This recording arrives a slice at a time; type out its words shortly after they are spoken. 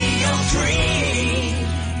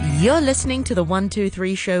You're listening to the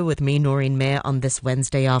 123 show with me, Noreen Mayer, on this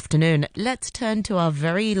Wednesday afternoon. Let's turn to our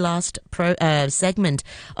very last segment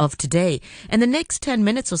of today. In the next 10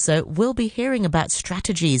 minutes or so, we'll be hearing about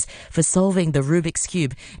strategies for solving the Rubik's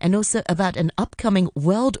Cube and also about an upcoming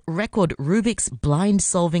world record Rubik's blind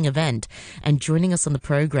solving event. And joining us on the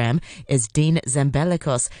program is Dean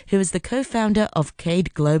Zambelikos, who is the co-founder of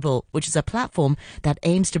Cade Global, which is a platform that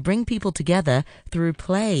aims to bring people together through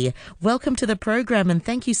play. Welcome to the program, and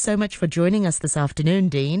thank you so much for joining us this afternoon,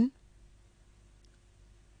 Dean.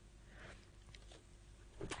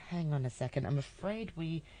 Hang on a second. I'm afraid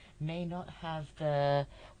we may not have the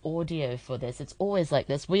audio for this. It's always like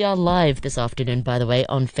this. We are live this afternoon, by the way,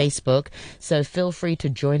 on Facebook, so feel free to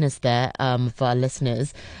join us there for our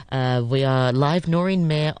listeners. We are live, Noreen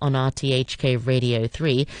Mayer, on RTHK Radio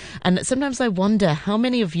 3, and sometimes I wonder how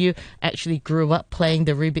many of you actually grew up playing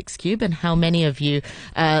the Rubik's Cube and how many of you,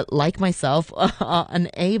 like myself, are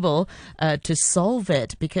unable to solve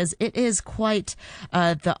it, because it is quite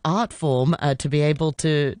the art form to be able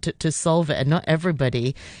to solve it, and not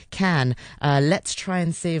everybody can. Let's try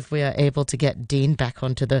and see if we are able to get Dean back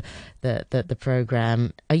onto the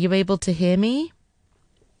program. Are you able to hear me?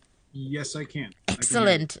 Yes, I can.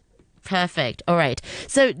 Excellent. Perfect. All right.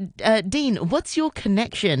 So, Dean, what's your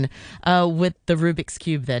connection with the Rubik's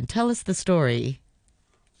Cube then? Tell us the story.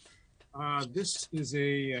 This is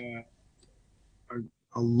a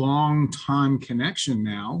long time connection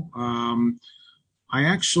now. I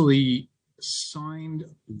actually signed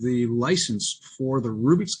the license for the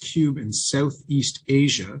Rubik's Cube in Southeast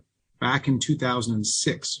Asia back in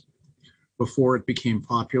 2006, before it became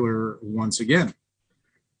popular once again.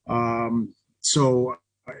 So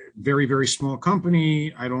very, very small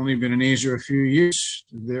company. I'd only been in Asia a few years.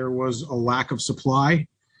 There was a lack of supply,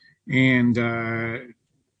 and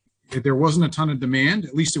there wasn't a ton of demand.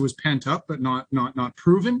 At least it was pent up, but not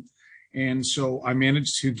proven. And so I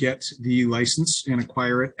managed to get the license and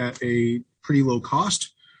acquire it at a pretty low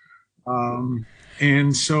cost. And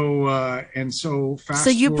so fast. So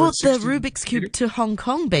you brought the 16 Rubik's Cube to Hong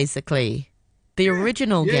Kong, basically, the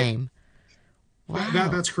original game. Wow.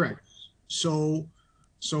 That's correct. So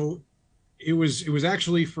it was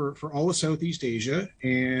actually for all of Southeast Asia,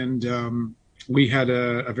 and we had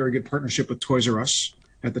a very good partnership with Toys R Us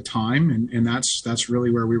at the time, and that's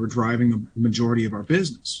really where we were driving the majority of our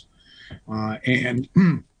business. And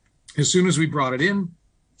as soon as we brought it in,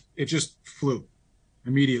 it just flew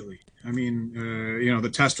immediately. I mean, the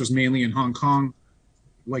test was mainly in Hong Kong,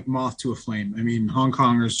 like moth to a flame. I mean, Hong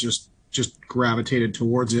Kongers just gravitated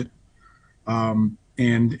towards it. And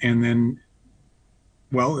then,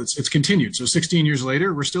 well, it's continued. So 16 years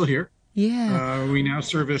later, we're still here. Yeah. We now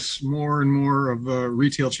service more and more of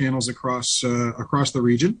retail channels across the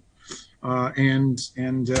region. And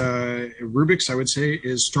Rubik's, I would say,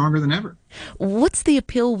 is stronger than ever. What's the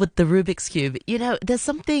appeal with the Rubik's Cube? There's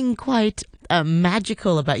something quite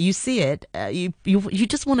magical about you see it, you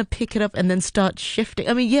just want to pick it up and then start shifting.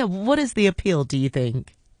 I mean, yeah, what is the appeal, do you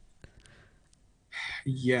think?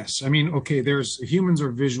 Yes, I mean, okay, humans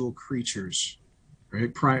are visual creatures,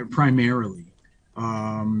 right? Primarily,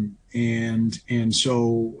 and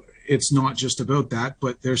so it's not just about that,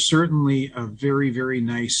 but there's certainly a very, very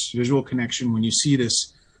nice visual connection when you see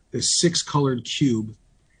this 6-colored cube,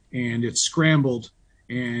 and it's scrambled,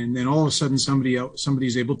 and then all of a sudden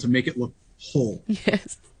somebody's able to make it look whole.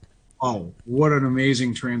 Yes. Oh, what an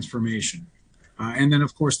amazing transformation! And then,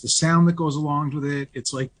 of course, the sound that goes along with it.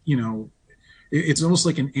 It's like, it's almost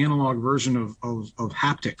like an analog version of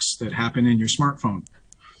haptics that happen in your smartphone.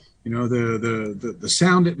 The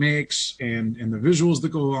sound it makes and the visuals that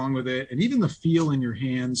go along with it, and even the feel in your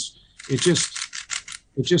hands. It just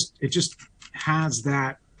has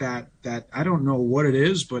that I don't know what it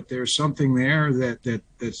is, but there's something there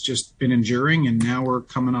that's just been enduring. And now we're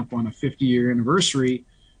coming up on a 50-year anniversary.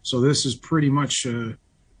 So this is pretty much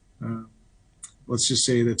let's just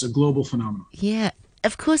say that's a global phenomenon. Yeah.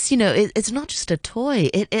 Of course, it's not just a toy.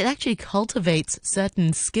 It actually cultivates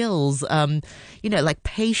certain skills, like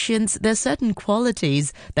patience. There's certain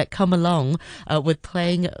qualities that come along with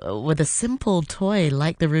playing with a simple toy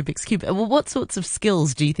like the Rubik's Cube. What sorts of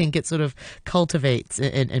skills do you think it sort of cultivates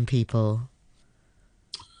in people?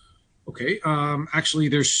 Okay. Actually,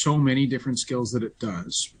 there's so many different skills that it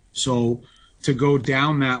does. So to go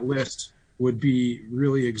down that list would be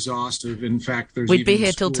really exhaustive. In fact, we'd be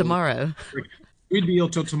here till tomorrow. We'd be able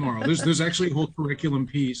till tomorrow. There's actually a whole curriculum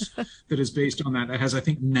piece that is based on that. It has, I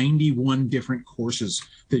think, 91 different courses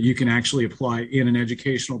that you can actually apply in an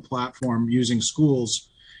educational platform using schools.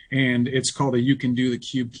 And it's called a You Can Do the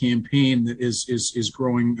Cube campaign that is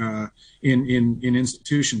growing in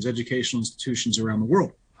institutions, educational institutions around the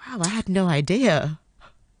world. Wow, I had no idea.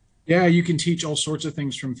 Yeah, you can teach all sorts of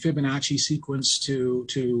things from Fibonacci sequence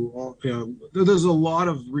to all, there's a lot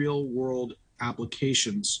of real world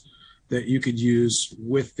applications that you could use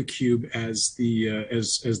with the cube as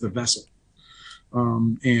as the vessel.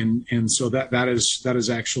 And so that is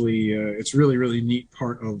actually it's really neat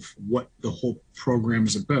part of what the whole program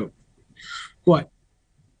is about. But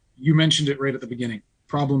you mentioned it right at the beginning,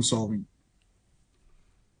 problem solving.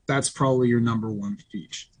 That's probably your number one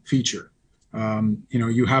feature.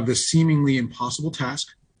 You have this seemingly impossible task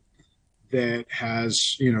that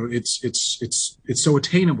has, it's so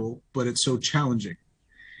attainable, but it's so challenging.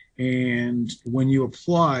 And when you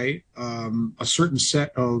apply a certain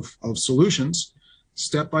set of solutions,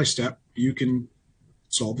 step by step, you can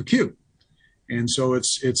solve the cube. And so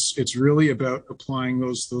it's really about applying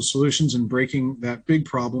those solutions and breaking that big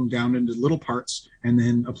problem down into little parts, and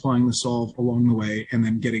then applying the solve along the way, and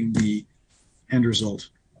then getting the end result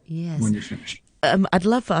Yes. when you're finished. I'd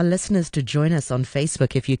love for our listeners to join us on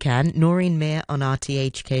Facebook if you can. Noreen Mayer on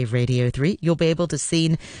RTHK Radio 3. You'll be able to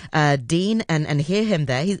see Dean and hear him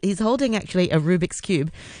there. He's holding actually a Rubik's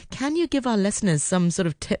Cube. Can you give our listeners some sort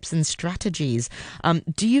of tips and strategies?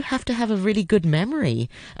 Do you have to have a really good memory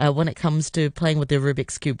when it comes to playing with the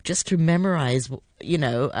Rubik's Cube, just to memorize,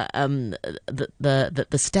 the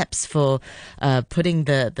steps for putting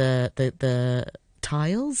the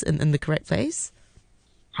tiles in the correct place?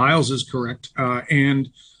 Hiles is correct. And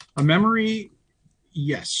a memory,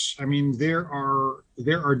 yes. I mean, there are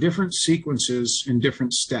different sequences and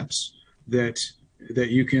different steps that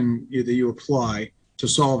you apply to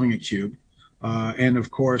solving a cube. And of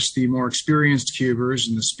course, the more experienced cubers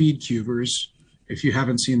and the speed cubers, if you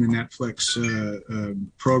haven't seen the Netflix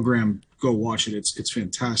program, go watch it. It's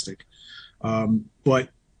fantastic. But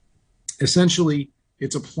essentially,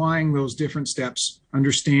 it's applying those different steps,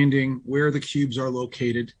 understanding where the cubes are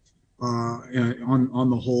located on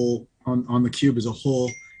the whole, on the cube as a whole,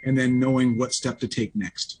 and then knowing what step to take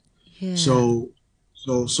next. Yeah. So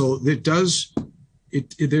it does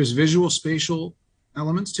there's visual spatial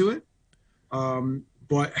elements to it,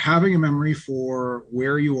 but having a memory for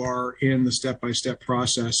where you are in the step-by-step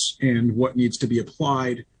process and what needs to be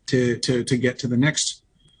applied to get to the next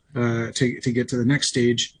to get to the next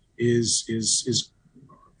stage is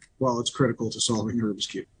well, it's critical to solving the Rubik's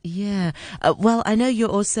Cube. Yeah. Well, I know you're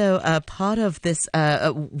also part of this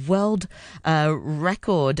world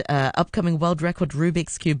record, upcoming world record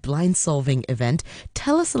Rubik's Cube blind solving event.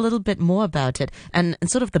 Tell us a little bit more about it and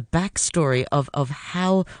sort of the backstory of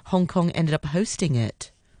how Hong Kong ended up hosting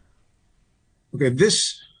it. Okay,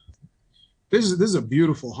 this is a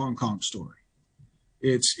beautiful Hong Kong story.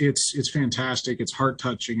 It's fantastic. It's heart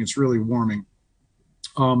touching. It's really warming.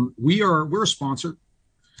 We're a sponsor.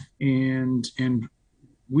 And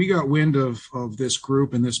we got wind of this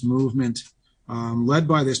group and this movement led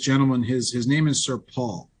by this gentleman. His name is Sir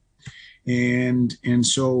Paul, and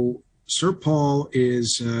so Sir Paul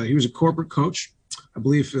is he was a corporate coach, I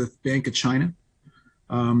believe, with Bank of China.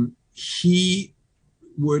 He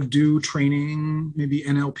would do training, maybe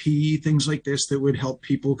NLP, things like this that would help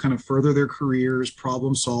people kind of further their careers,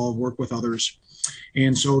 problem solve, work with others,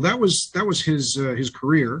 and so that was his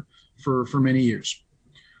career for many years.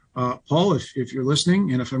 Paul, if you're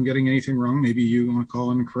listening, and if I'm getting anything wrong, maybe you want to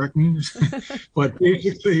call in and correct me. But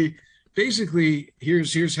basically,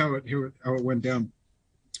 here's how it went down.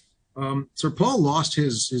 Sir Paul lost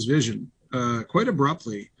his vision quite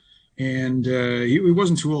abruptly, and he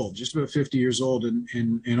wasn't too old, just about 50 years old,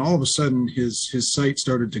 and all of a sudden his sight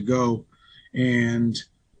started to go, and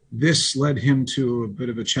this led him to a bit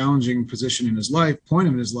of a challenging point in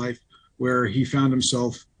his life, where he found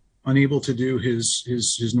himself unable to do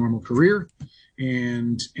his normal career,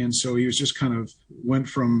 and so he was just kind of went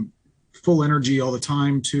from full energy all the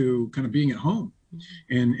time to kind of being at home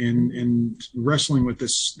and wrestling with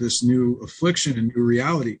this new affliction and new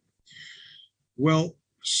reality. Well,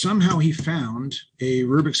 somehow he found a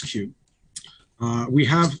Rubik's Cube. We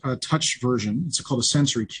have a touch version. It's called a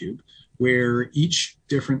sensory cube, where each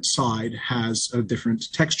different side has a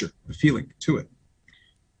different texture, a feeling to it,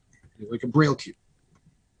 like a Braille cube.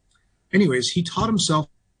 Anyways, he taught himself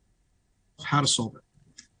how to solve it.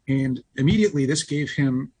 And immediately this gave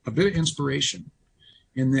him a bit of inspiration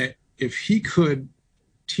in that if he could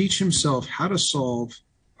teach himself how to solve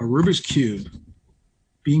a Rubik's Cube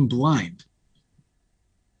being blind,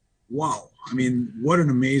 wow. I mean, what an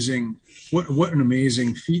amazing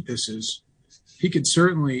feat this is. He could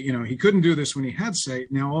certainly, he couldn't do this when he had sight.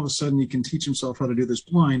 Now all of a sudden he can teach himself how to do this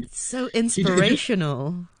blind. So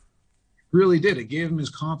inspirational. Really did. It gave him his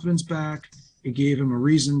confidence back. it gave him a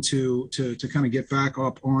reason to kind of get back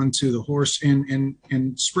up onto the horse and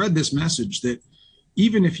spread this message that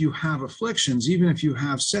even if you have afflictions, even if you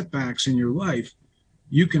have setbacks in your life,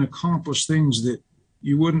 you can accomplish things that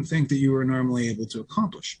you wouldn't think that you were normally able to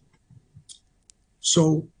accomplish.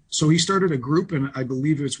 So he started a group, and I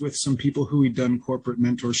believe it was with some people who he'd done corporate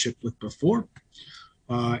mentorship with before.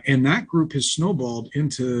 And that group has snowballed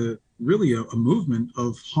into really a movement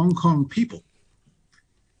of Hong Kong people.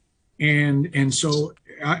 And so,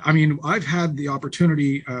 I mean, I've had the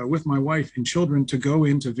opportunity with my wife and children to go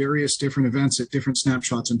into various different events at different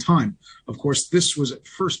snapshots in time. Of course, this was at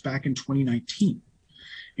first back in 2019.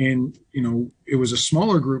 And, you know, it was a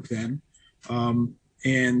smaller group then.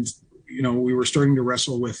 And, you know, we were starting to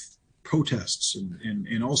wrestle with protests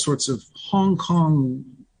and all sorts of Hong Kong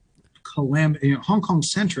Hong Kong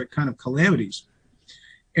centric kind of calamities.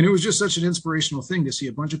 And it was just such an inspirational thing to see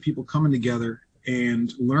a bunch of people coming together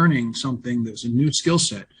and learning something that's a new skill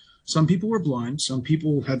set. Some people were blind, some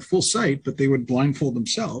people had full sight, but they would blindfold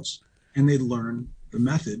themselves and they'd learn the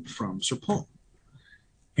method from Sir Paul.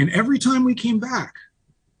 And every time we came back,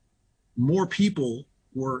 more people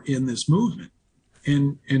were in this movement.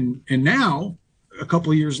 And now, a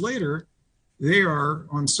couple of years later, they are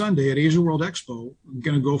on Sunday at Asia World Expo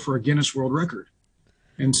going to go for a Guinness World Record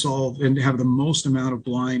and have the most amount of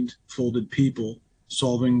blindfolded people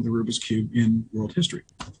solving the Rubik's Cube in world history.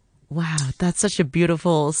 Wow, that's such a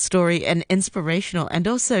beautiful story and inspirational, and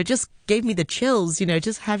also just gave me the chills, you know,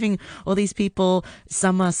 just having all these people,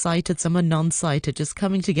 some are sighted, some are non-sighted, just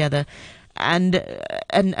coming together and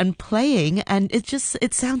playing, and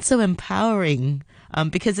it sounds so empowering.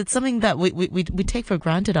 Because it's something that we take for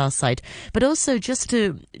granted, our sight, but also just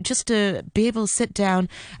to be able to sit down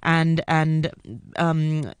and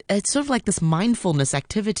it's sort of like this mindfulness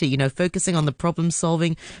activity, you know, focusing on the problem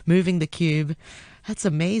solving, moving the cube. That's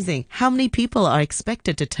amazing. How many people are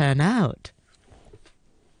expected to turn out?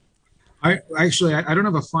 I don't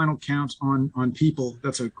have a final count on people.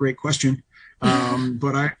 That's a great question.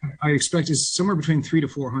 But I expect it's somewhere between 300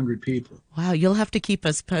 to 400 people. Wow, you'll have to keep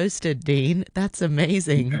us posted, Dean. That's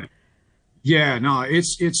amazing. Yeah, no,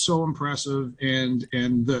 it's so impressive, and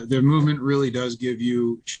the movement really does give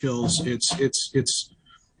you chills.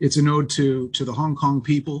 It's an ode to the Hong Kong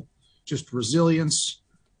people, just resilience,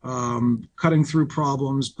 cutting through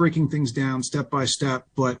problems, breaking things down step by step,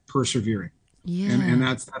 but persevering. Yeah, and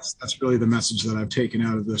that's really the message that I've taken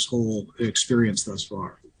out of this whole experience thus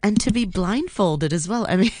far. And to be blindfolded as well.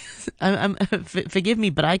 I mean, forgive me,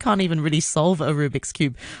 but I can't even really solve a Rubik's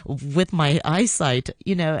Cube with my eyesight,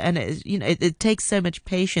 you know, and it takes so much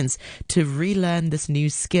patience to relearn this new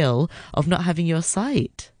skill of not having your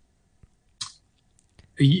sight.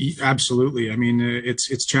 Absolutely. I mean,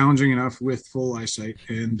 it's challenging enough with full eyesight,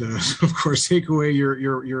 and of course, take away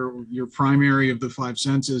your primary of the five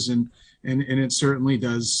senses, and it certainly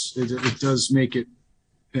does. It does make it,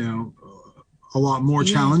 you know, a lot more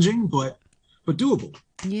challenging, but doable.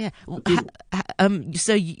 Yeah.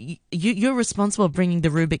 So you're responsible for bringing the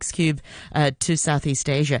Rubik's Cube to Southeast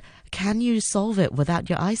Asia. Can you solve it without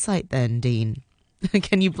your eyesight then, Dean?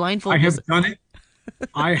 Can you blindfold? I have done it.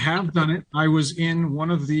 I have done it. I was in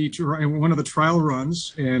one of the trial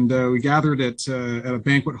runs, and we gathered at a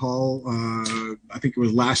banquet hall. I think it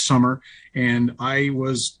was last summer, and I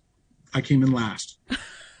came in last,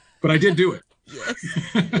 but I did do it. Yes.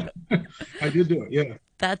 I did do it. Yeah.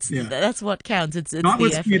 That's what counts. It's not the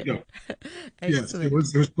with effort. speed, though. Yes, it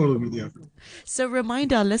was totally with the effort. So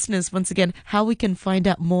remind our listeners once again how we can find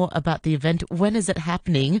out more about the event. When is it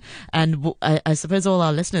happening? And I suppose all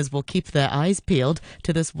our listeners will keep their eyes peeled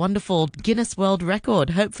to this wonderful Guinness World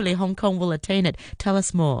Record. Hopefully Hong Kong will attain it. Tell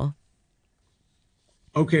us more.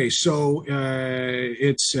 Okay, so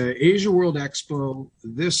it's Asia World Expo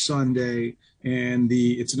this Sunday, and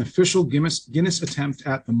it's an official Guinness attempt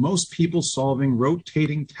at the most people solving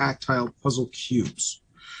rotating tactile puzzle cubes,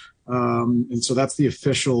 and so that's the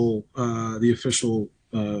official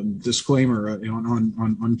disclaimer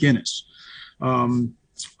on Guinness.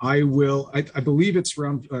 I believe it's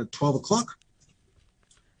around 12 o'clock.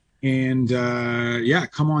 And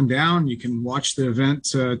come on down. You can watch the event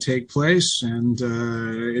take place, and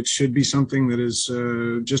it should be something that is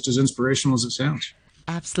just as inspirational as it sounds.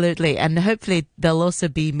 Absolutely, and hopefully there'll also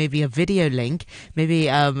be maybe a video link. Maybe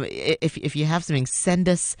if you have something, send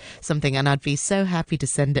us something, and I'd be so happy to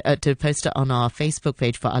send it to post it on our Facebook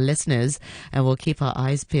page for our listeners, and we'll keep our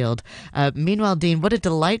eyes peeled. Meanwhile, Dean, what a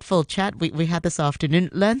delightful chat we had this afternoon.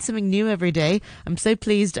 Learn something new every day. I'm so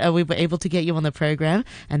pleased we were able to get you on the program,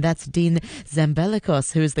 and that's Dean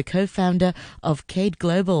Zambelikos, who is the co-founder of Cade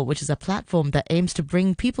Global, which is a platform that aims to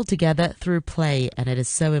bring people together through play, and it is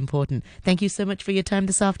so important. Thank you so much for your time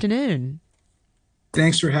this afternoon.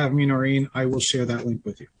 Thanks for having me, Noreen. I will share that link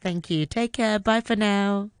with you. Thank you. Take care. Bye for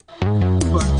now. Bye.